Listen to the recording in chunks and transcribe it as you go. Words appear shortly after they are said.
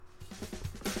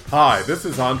Hi, this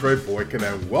is Andre Boykin,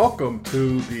 and welcome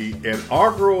to the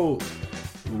inaugural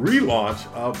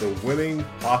relaunch of the Winning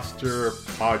Posture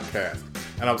podcast.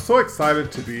 And I'm so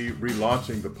excited to be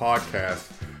relaunching the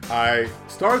podcast. I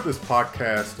started this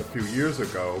podcast a few years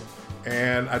ago,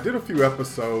 and I did a few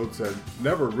episodes and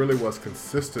never really was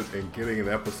consistent in getting an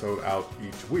episode out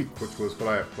each week, which was what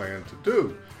I had planned to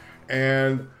do.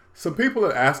 And some people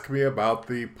had asked me about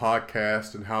the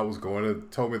podcast and how it was going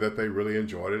and told me that they really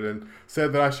enjoyed it and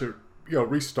said that I should,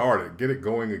 restart it, get it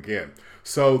going again.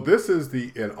 So this is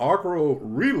the inaugural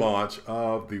relaunch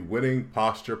of the Winning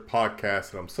Posture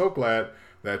podcast, and I'm so glad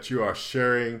that you are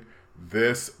sharing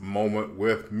this moment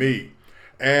with me.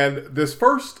 And this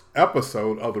first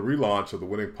episode of the relaunch of the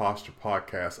Winning Posture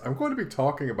podcast, I'm going to be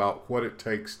talking about what it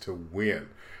takes to win.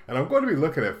 And I'm going to be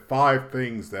looking at 5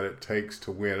 things that it takes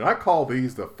to win. And I call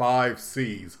these the 5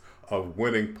 C's of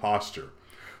winning posture.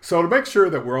 So to make sure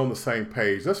that we're on the same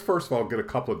page, let's first of all get a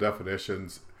couple of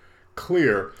definitions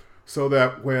clear so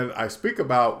that when I speak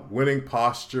about winning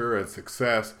posture and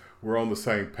success, we're on the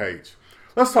same page.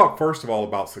 Let's talk first of all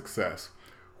about success.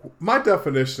 My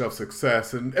definition of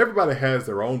success, and everybody has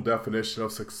their own definition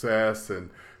of success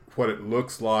and what it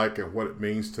looks like and what it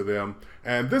means to them.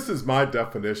 And this is my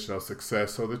definition of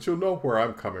success so that you'll know where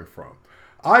I'm coming from.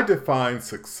 I define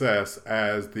success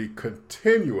as the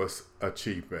continuous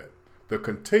achievement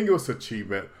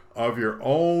of your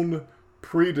own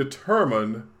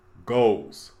predetermined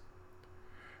goals.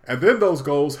 And then those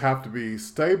goals have to be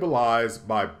stabilized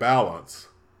by balance,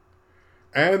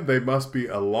 and they must be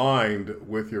aligned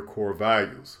with your core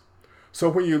values. So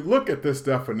when you look at this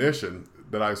definition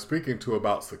that I'm speaking to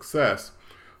about success,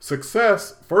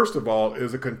 first of all,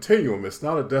 is a continuum. It's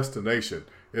not a destination.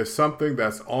 It's something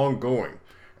that's ongoing.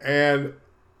 And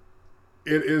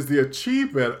it is the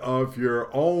achievement of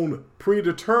your own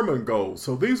predetermined goals.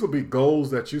 So these will be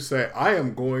goals that you say, I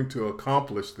am going to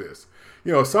accomplish this.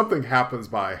 If something happens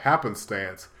by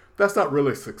happenstance, that's not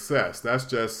really success. That's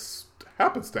just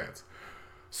happenstance.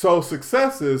 So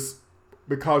success is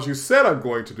because you said I'm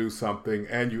going to do something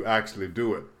and you actually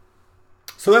do it.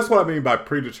 So that's what I mean by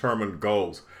predetermined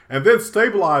goals. And then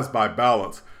stabilized by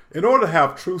balance. In order to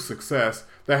have true success,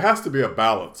 there has to be a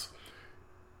balance.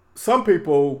 Some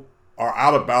people are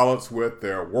out of balance with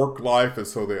their work life, and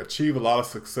so they achieve a lot of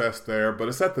success there, but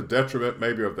it's at the detriment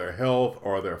maybe of their health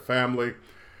or their family.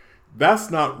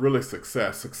 That's not really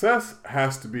success. Success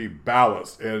has to be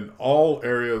balanced in all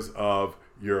areas of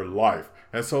your life.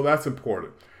 And so that's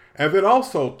important. And then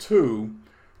also, too,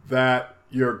 that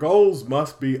your goals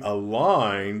must be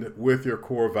aligned with your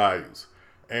core values.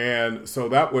 And so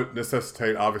that would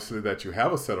necessitate, obviously, that you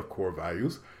have a set of core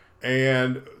values.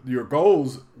 And your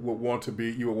goals you would want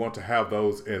to have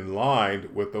those in line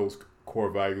with those core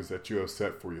values that you have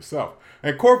set for yourself.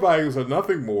 And core values are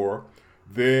nothing more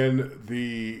than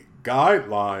the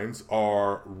guidelines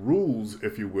or rules,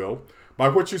 if you will, by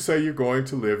which you say you're going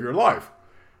to live your life.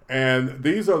 And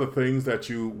these are the things that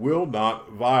you will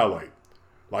not violate.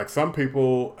 Like some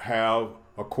people have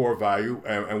a core value,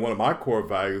 and one of my core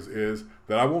values is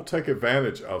that I won't take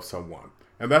advantage of someone.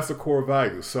 And that's a core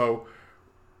value. So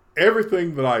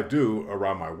everything that I do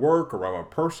around my work, around my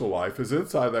personal life, is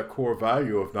inside that core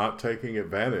value of not taking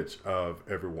advantage of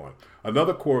everyone.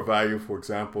 Another core value, for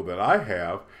example, that I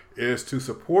have is to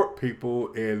support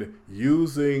people in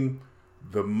using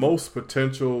the most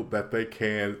potential that they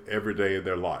can every day in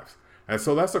their lives. And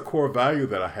so that's a core value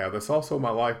that I have. That's also my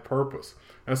life purpose.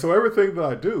 And so everything that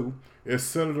I do is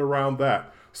centered around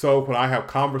that. So when I have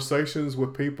conversations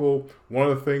with people, one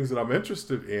of the things that I'm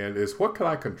interested in is what can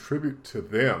I contribute to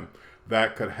them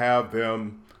that could have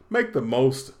them make the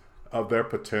most of their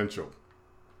potential.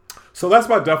 So that's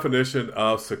my definition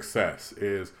of success.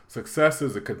 Success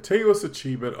is a continuous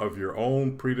achievement of your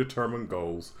own predetermined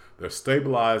goals. They're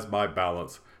stabilized by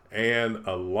balance and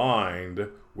aligned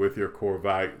with your core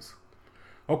values.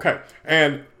 Okay,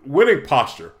 and winning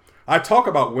posture. I talk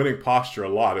about winning posture a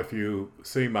lot. If you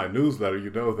see my newsletter, you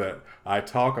know that I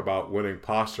talk about winning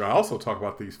posture. I also talk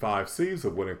about these 5 C's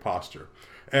of winning posture.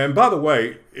 And by the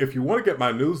way, if you want to get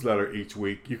my newsletter each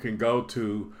week, you can go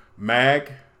to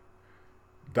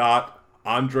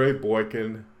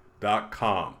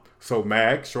mag.andreboykin.com. So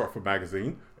mag, short for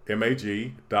magazine,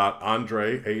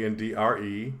 mag.andre,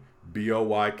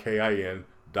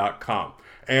 ANDREBOYKIN.com.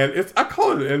 And I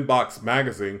call it an inbox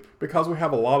magazine because we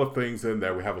have a lot of things in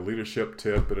there. We have a leadership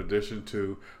tip in addition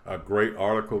to a great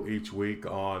article each week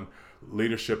on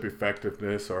leadership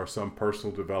effectiveness or some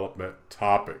personal development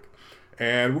topic.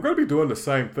 And we're going to be doing the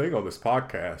same thing on this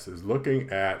podcast, is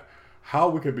looking at how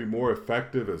we can be more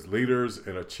effective as leaders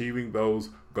in achieving those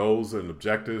goals and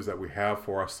objectives that we have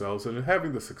for ourselves and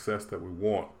having the success that we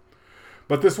want.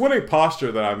 But this winning posture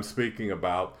that I'm speaking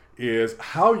about is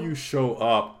how you show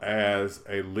up as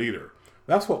a leader.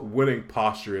 That's what winning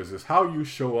posture is how you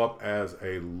show up as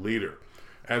a leader.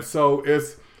 And so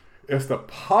it's the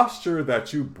posture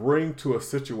that you bring to a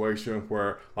situation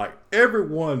where like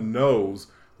everyone knows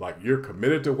like you're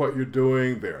committed to what you're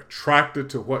doing, they're attracted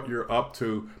to what you're up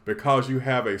to because you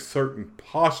have a certain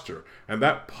posture. And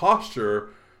that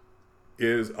posture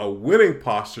is a winning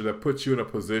posture that puts you in a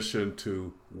position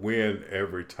to win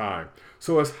every time.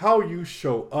 So it's how you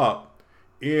show up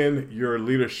in your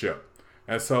leadership.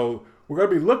 And so we're going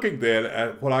to be looking then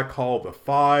at what I call the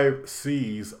 5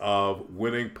 C's of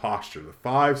winning posture, the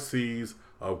 5 C's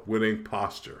of winning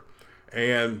posture.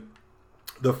 And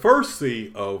the first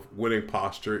C of winning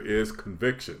posture is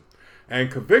conviction.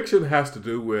 And conviction has to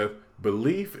do with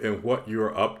belief in what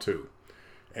you're up to.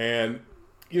 And,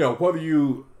 whether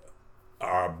you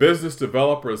are a business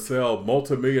developer and sell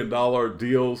multi-million-dollar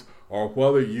deals, or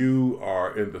whether you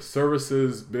are in the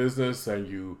services business and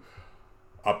you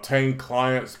obtain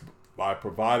clients by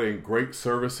providing great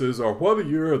services, or whether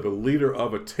you're the leader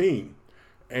of a team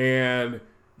and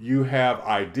you have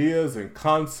ideas and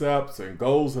concepts and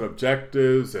goals and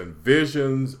objectives and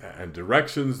visions and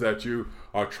directions that you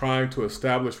are trying to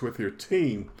establish with your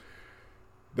team,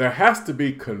 there has to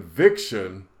be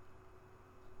conviction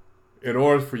in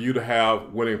order for you to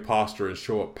have winning posture and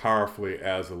show up powerfully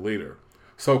as a leader.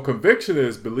 So conviction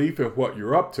is belief in what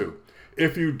you're up to.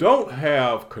 If you don't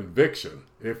have conviction,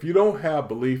 if you don't have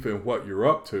belief in what you're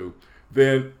up to,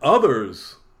 then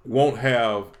others won't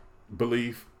have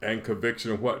belief and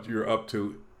conviction in what you're up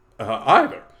to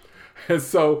either. And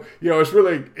so, it's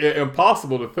really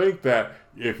impossible to think that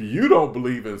if you don't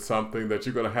believe in something, that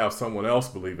you're going to have someone else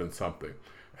believe in something.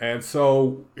 And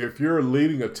so if you're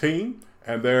leading a team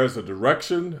and there's a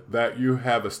direction that you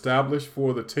have established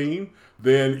for the team,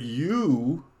 then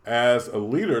you, as a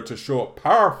leader, to show up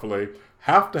powerfully,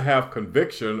 have to have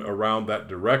conviction around that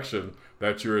direction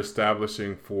that you're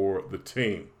establishing for the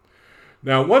team.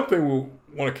 Now, one thing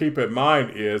we want to keep in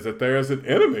mind is that there is an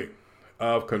enemy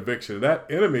of conviction. That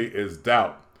enemy is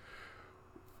doubt.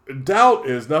 Doubt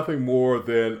is nothing more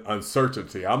than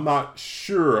uncertainty. I'm not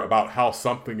sure about how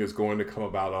something is going to come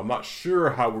about. I'm not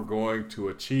sure how we're going to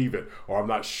achieve it, or I'm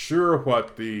not sure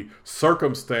what the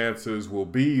circumstances will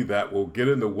be that will get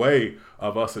in the way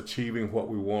of us achieving what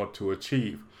we want to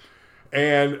achieve.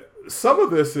 And some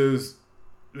of this is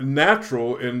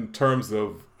natural in terms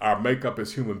of our makeup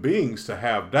as human beings to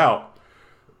have doubt.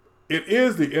 It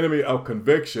is the enemy of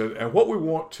conviction, and what we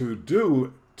want to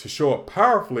do to show up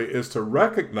powerfully is to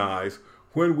recognize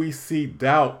when we see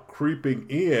doubt creeping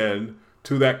in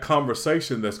to that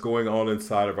conversation that's going on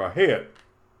inside of our head.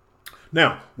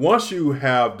 Now, once you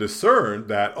have discerned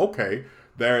that, okay,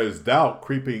 there is doubt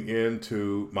creeping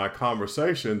into my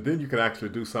conversation, then you can actually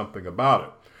do something about it.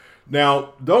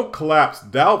 Now, don't collapse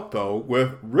doubt, though,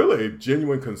 with really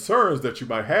genuine concerns that you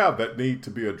might have that need to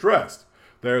be addressed.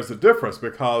 There's a difference,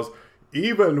 because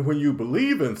even when you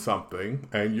believe in something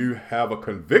and you have a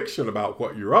conviction about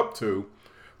what you're up to,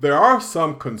 there are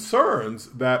some concerns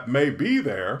that may be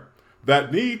there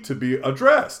that need to be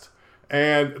addressed.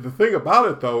 And the thing about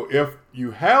it, though, if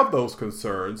you have those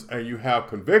concerns and you have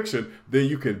conviction, then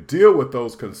you can deal with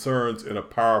those concerns in a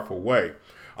powerful way.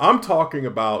 I'm talking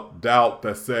about doubt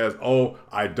that says, oh,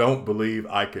 I don't believe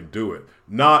I can do it.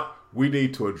 Not, we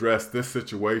need to address this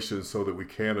situation so that we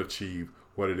can achieve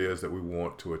what it is that we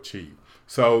want to achieve.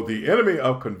 So the enemy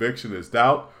of conviction is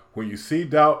doubt. When you see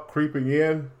doubt creeping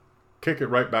in, kick it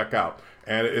right back out.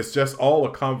 And it's just all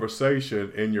a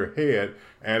conversation in your head,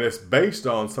 and it's based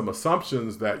on some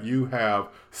assumptions that you have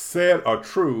said are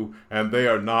true and they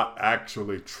are not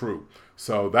actually true.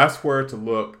 So that's where to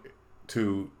look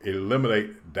to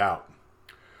eliminate doubt.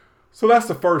 So that's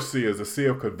the first C, is the C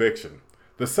of conviction.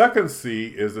 The second C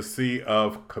is the C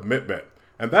of commitment,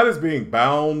 and that is being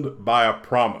bound by a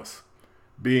promise.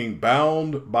 Being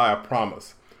bound by a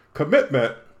promise.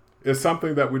 Commitment is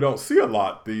something that we don't see a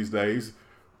lot these days.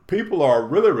 People are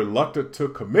really reluctant to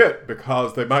commit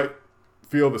because they might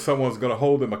feel that someone's going to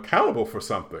hold them accountable for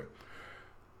something.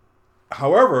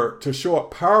 However, to show up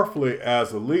powerfully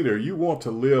as a leader, you want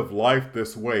to live life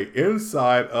this way,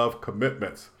 inside of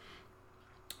commitments.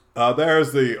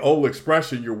 There's the old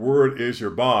expression, your word is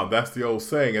your bond. That's the old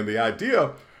saying. And the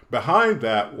idea behind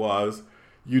that was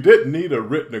you didn't need a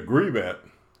written agreement,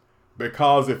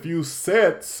 because if you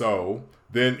said so,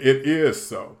 then it is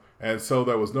so. And so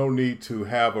there was no need to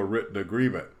have a written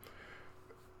agreement.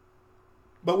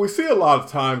 But we see a lot of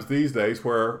times these days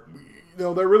where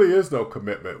there really is no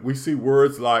commitment. We see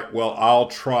words like, well, I'll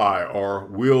try, or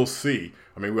we'll see.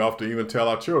 I mean, we often even tell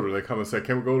our children, they come and say,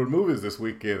 can we go to the movies this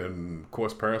weekend? And of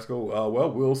course, parents go,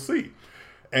 well, we'll see.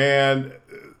 And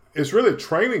it's really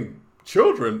training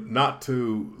children not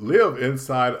to live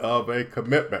inside of a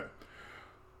commitment.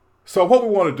 So what we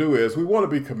want to do is we want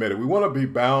to be committed. We want to be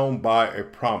bound by a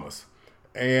promise.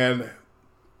 And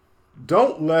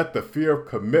don't let the fear of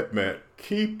commitment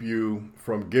keep you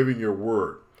from giving your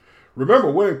word.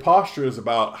 Remember, winning posture is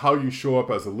about how you show up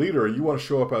as a leader, and you want to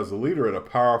show up as a leader in a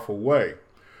powerful way.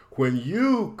 When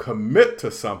you commit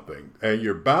to something and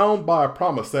you're bound by a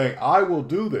promise saying, I will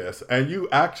do this, and you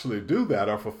actually do that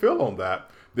or fulfill on that,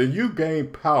 then you gain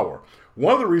power.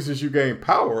 One of the reasons you gain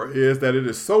power is that it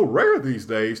is so rare these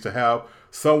days to have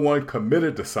someone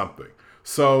committed to something.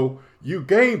 So you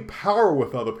gain power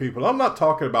with other people. I'm not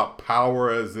talking about power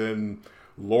as in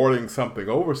lording something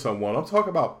over someone. I'm talking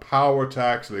about power to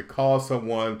actually cause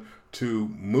someone to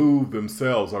move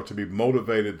themselves or to be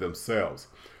motivated themselves.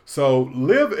 So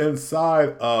live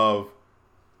inside of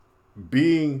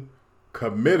being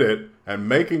committed and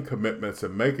making commitments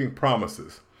and making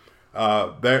promises.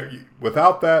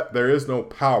 Without that, there is no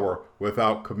power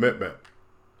without commitment.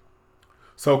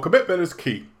 So commitment is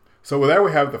key. So there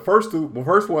we have the first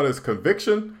one is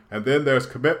conviction, and then there's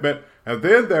commitment, and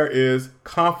then there is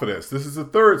confidence. This is the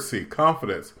third C,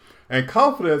 confidence. And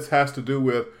confidence has to do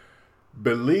with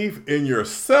belief in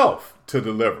yourself to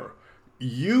deliver.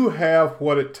 You have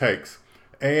what it takes.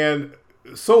 And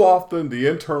so often the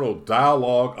internal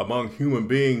dialogue among human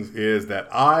beings is that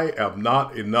I am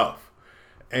not enough.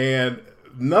 And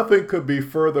nothing could be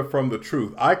further from the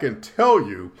truth. I can tell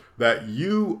you that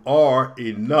you are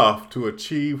enough to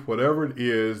achieve whatever it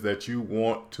is that you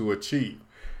want to achieve.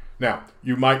 Now,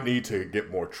 you might need to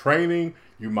get more training.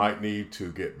 You might need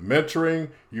to get mentoring.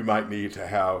 You might need to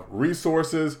have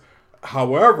resources.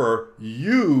 However,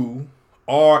 you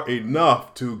are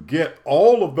enough to get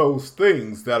all of those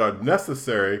things that are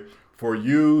necessary for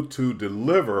you to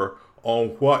deliver on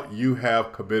what you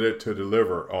have committed to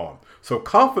deliver on. So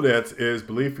confidence is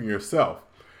belief in yourself.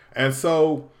 And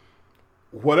so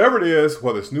whatever it is,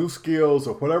 whether it's new skills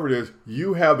or whatever it is,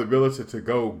 you have the ability to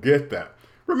go get that.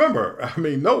 Remember, I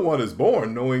mean, no one is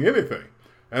born knowing anything.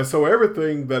 And so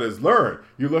everything that is learned,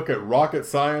 you look at rocket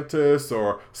scientists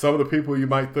or some of the people you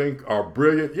might think are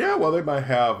brilliant. Yeah, well, they might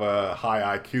have a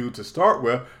high IQ to start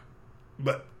with,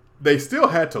 but they still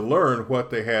had to learn what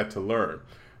they had to learn.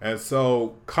 And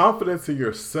so confidence in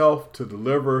yourself to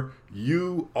deliver,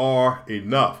 you are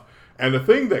enough. And the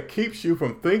thing that keeps you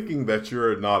from thinking that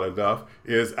you're not enough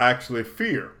is actually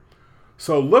fear.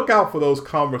 So look out for those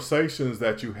conversations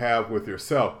that you have with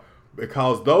yourself,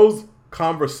 because those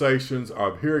conversations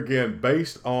are, here again,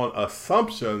 based on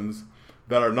assumptions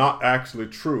that are not actually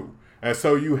true. And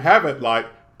so you have it like,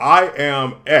 I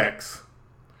am X.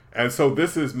 And so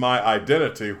this is my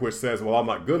identity, which says, well, I'm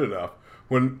not good enough.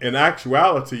 When in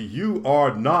actuality, you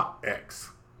are not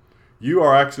X. You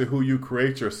are actually who you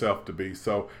create yourself to be.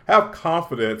 So have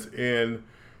confidence in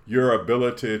your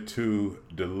ability to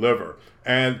deliver.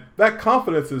 And that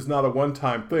confidence is not a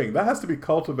one-time thing. That has to be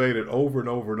cultivated over and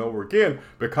over and over again,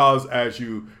 because as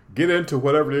you get into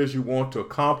whatever it is you want to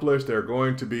accomplish, there are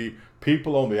going to be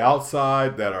people on the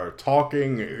outside that are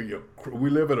talking. We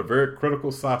live in a very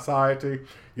critical society.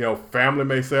 Family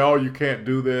may say, oh, you can't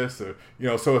do this. Or,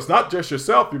 so it's not just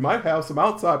yourself. You might have some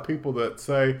outside people that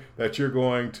say that you're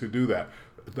going to do that,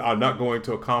 are not going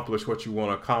to accomplish what you want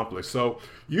to accomplish. So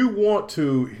you want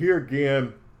to, here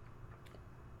again,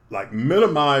 like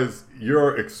minimize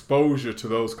your exposure to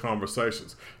those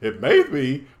conversations. It may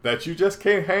be that you just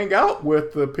can't hang out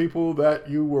with the people that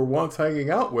you were once hanging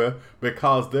out with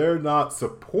because they're not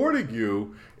supporting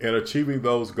you in achieving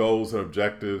those goals and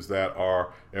objectives that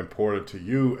are important to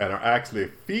you and are actually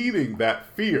feeding that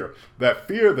fear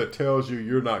that tells you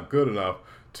you're not good enough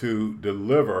to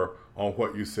deliver on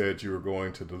what you said you were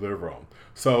going to deliver on.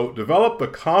 So develop the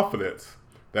confidence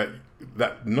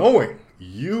that knowing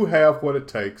you have what it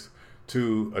takes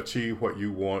to achieve what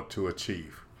you want to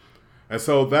achieve. And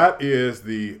so that is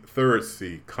the third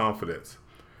C, confidence.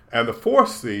 And the fourth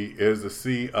C is the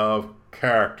C of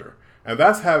character. And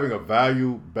that's having a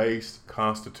value-based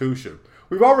constitution.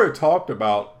 We've already talked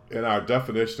about in our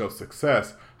definition of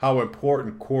success how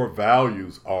important core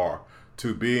values are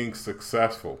to being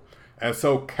successful. And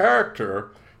so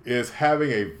character is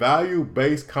having a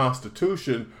value-based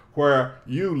constitution where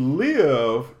you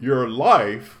live your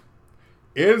life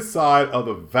inside of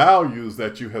the values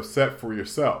that you have set for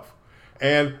yourself.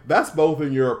 And that's both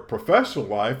in your professional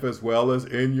life as well as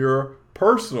in your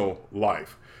personal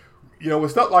life.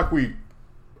 It's not like we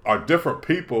are different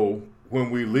people when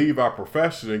we leave our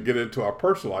profession and get into our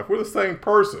personal life. We're the same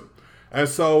person. And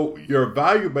so your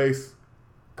value-based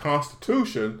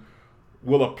constitution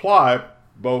will apply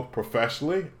both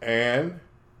professionally and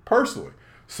personally.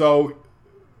 So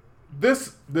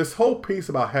this whole piece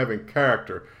about having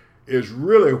character is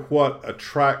really what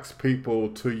attracts people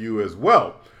to you as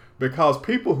well. Because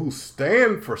people who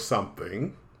stand for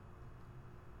something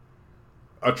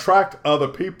attract other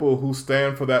people who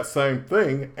stand for that same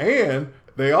thing, and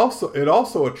it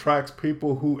also attracts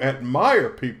people who admire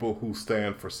people who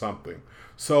stand for something.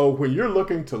 So when you're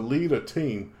looking to lead a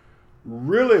team,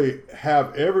 really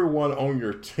have everyone on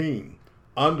your team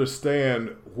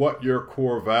understand what your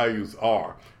core values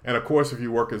are. And of course, if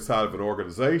you work inside of an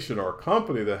organization or a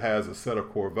company that has a set of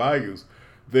core values,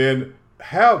 then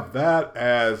have that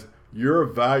as your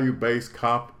value-based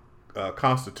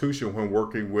constitution when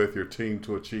working with your team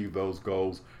to achieve those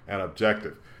goals and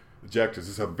objectives.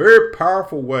 It's a very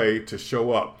powerful way to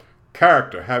show up.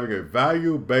 Character, having a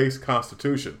value-based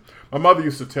constitution. My mother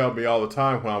used to tell me all the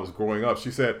time when I was growing up,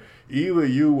 she said, either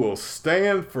you will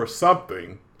stand for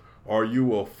something or you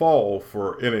will fall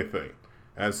for anything.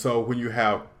 And so when you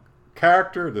have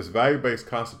character, this value-based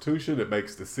constitution, it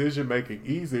makes decision-making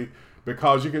easy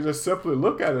because you can just simply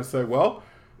look at it and say, well,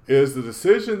 is the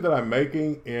decision that I'm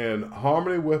making in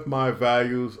harmony with my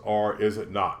values or is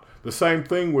it not? The same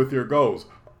thing with your goals.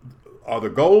 Are the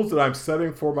goals that I'm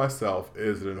setting for myself,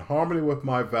 is it in harmony with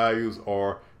my values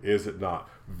or is it not?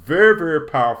 Very, very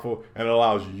powerful, and it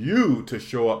allows you to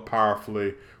show up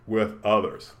powerfully with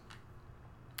others.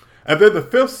 And then the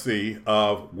fifth C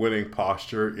of winning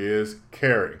posture is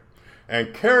caring.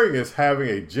 And caring is having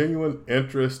a genuine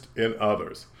interest in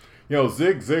others. You know,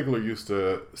 Zig Ziglar used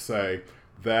to say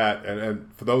that,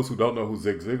 and for those who don't know who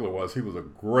Zig Ziglar was, he was a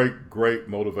great, great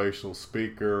motivational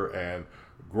speaker and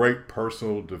great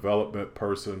personal development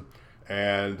person.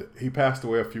 And he passed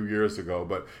away a few years ago.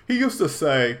 But he used to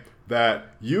say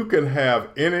that you can have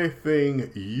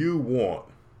anything you want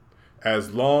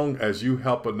as long as you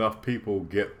help enough people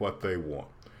get what they want.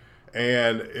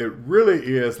 And it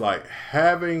really is like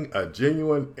having a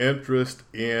genuine interest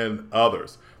in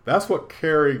others. That's what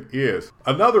caring is.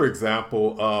 Another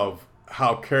example of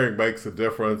how caring makes a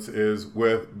difference is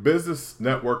with Business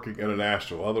Networking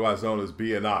International, otherwise known as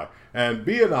BNI. And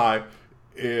BNI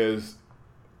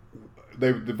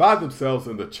they divide themselves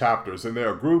into chapters, and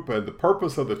they're a group, and the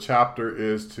purpose of the chapter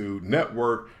is to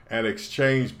network and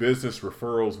exchange business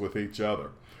referrals with each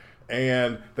other.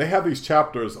 And they have these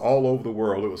chapters all over the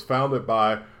world. It was founded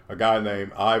by a guy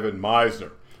named Ivan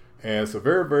Misner. And it's a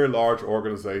very, very large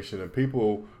organization, and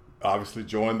people obviously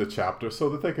join the chapter so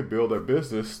that they can build their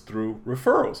business through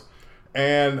referrals.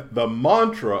 And the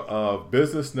mantra of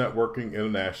Business Networking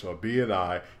International,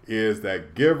 BNI, is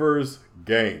that givers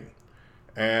gain.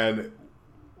 And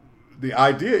the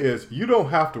idea is you don't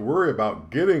have to worry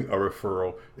about getting a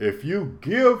referral. If you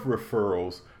give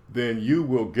referrals, then you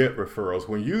will get referrals.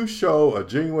 When you show a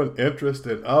genuine interest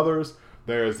in others,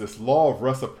 there is this law of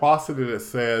reciprocity that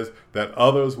says that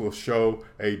others will show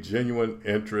a genuine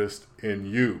interest in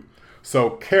you.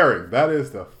 So caring, that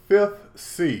is the fifth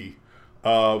C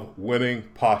of winning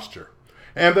posture.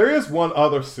 And there is one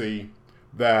other C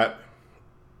that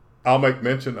I'll make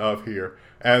mention of here,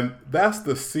 and that's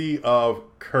the C of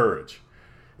courage.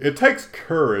 It takes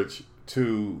courage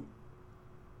to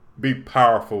be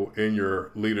powerful in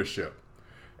your leadership.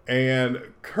 And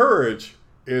courage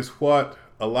is what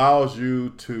allows you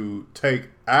to take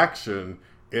action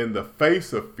in the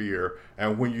face of fear.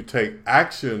 And when you take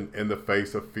action in the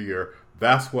face of fear,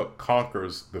 that's what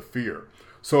conquers the fear.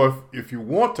 So if you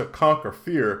want to conquer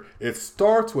fear, it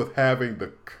starts with having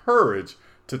the courage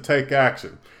to take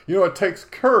action. You know, it takes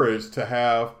courage to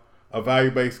have a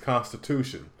value-based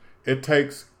constitution. It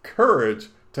takes courage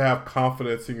to have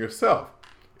confidence in yourself.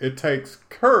 It takes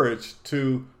courage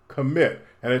to commit,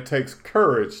 and it takes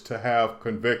courage to have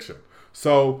conviction.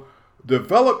 So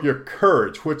develop your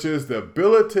courage, which is the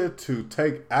ability to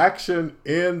take action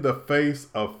in the face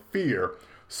of fear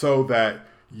so that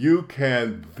you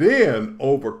can then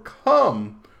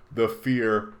overcome the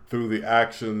fear through the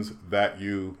actions that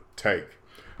you take.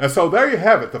 And so there you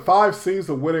have it, the 5 C's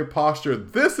of winning posture.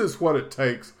 This is what it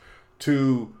takes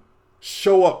to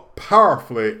show up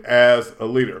powerfully as a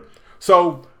leader.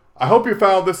 So I hope you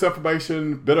found this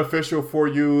information beneficial for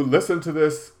you. Listen to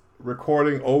this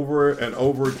recording over and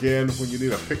over again when you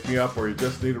need a pick-me-up or you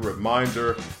just need a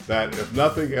reminder that if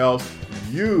nothing else,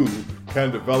 you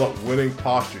can develop winning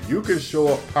posture. You can show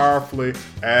up powerfully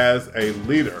as a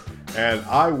leader. And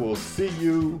I will see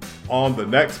you on the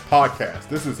next podcast.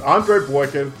 This is Andre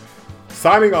Boykin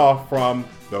signing off from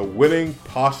the Winning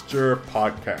Posture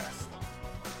Podcast.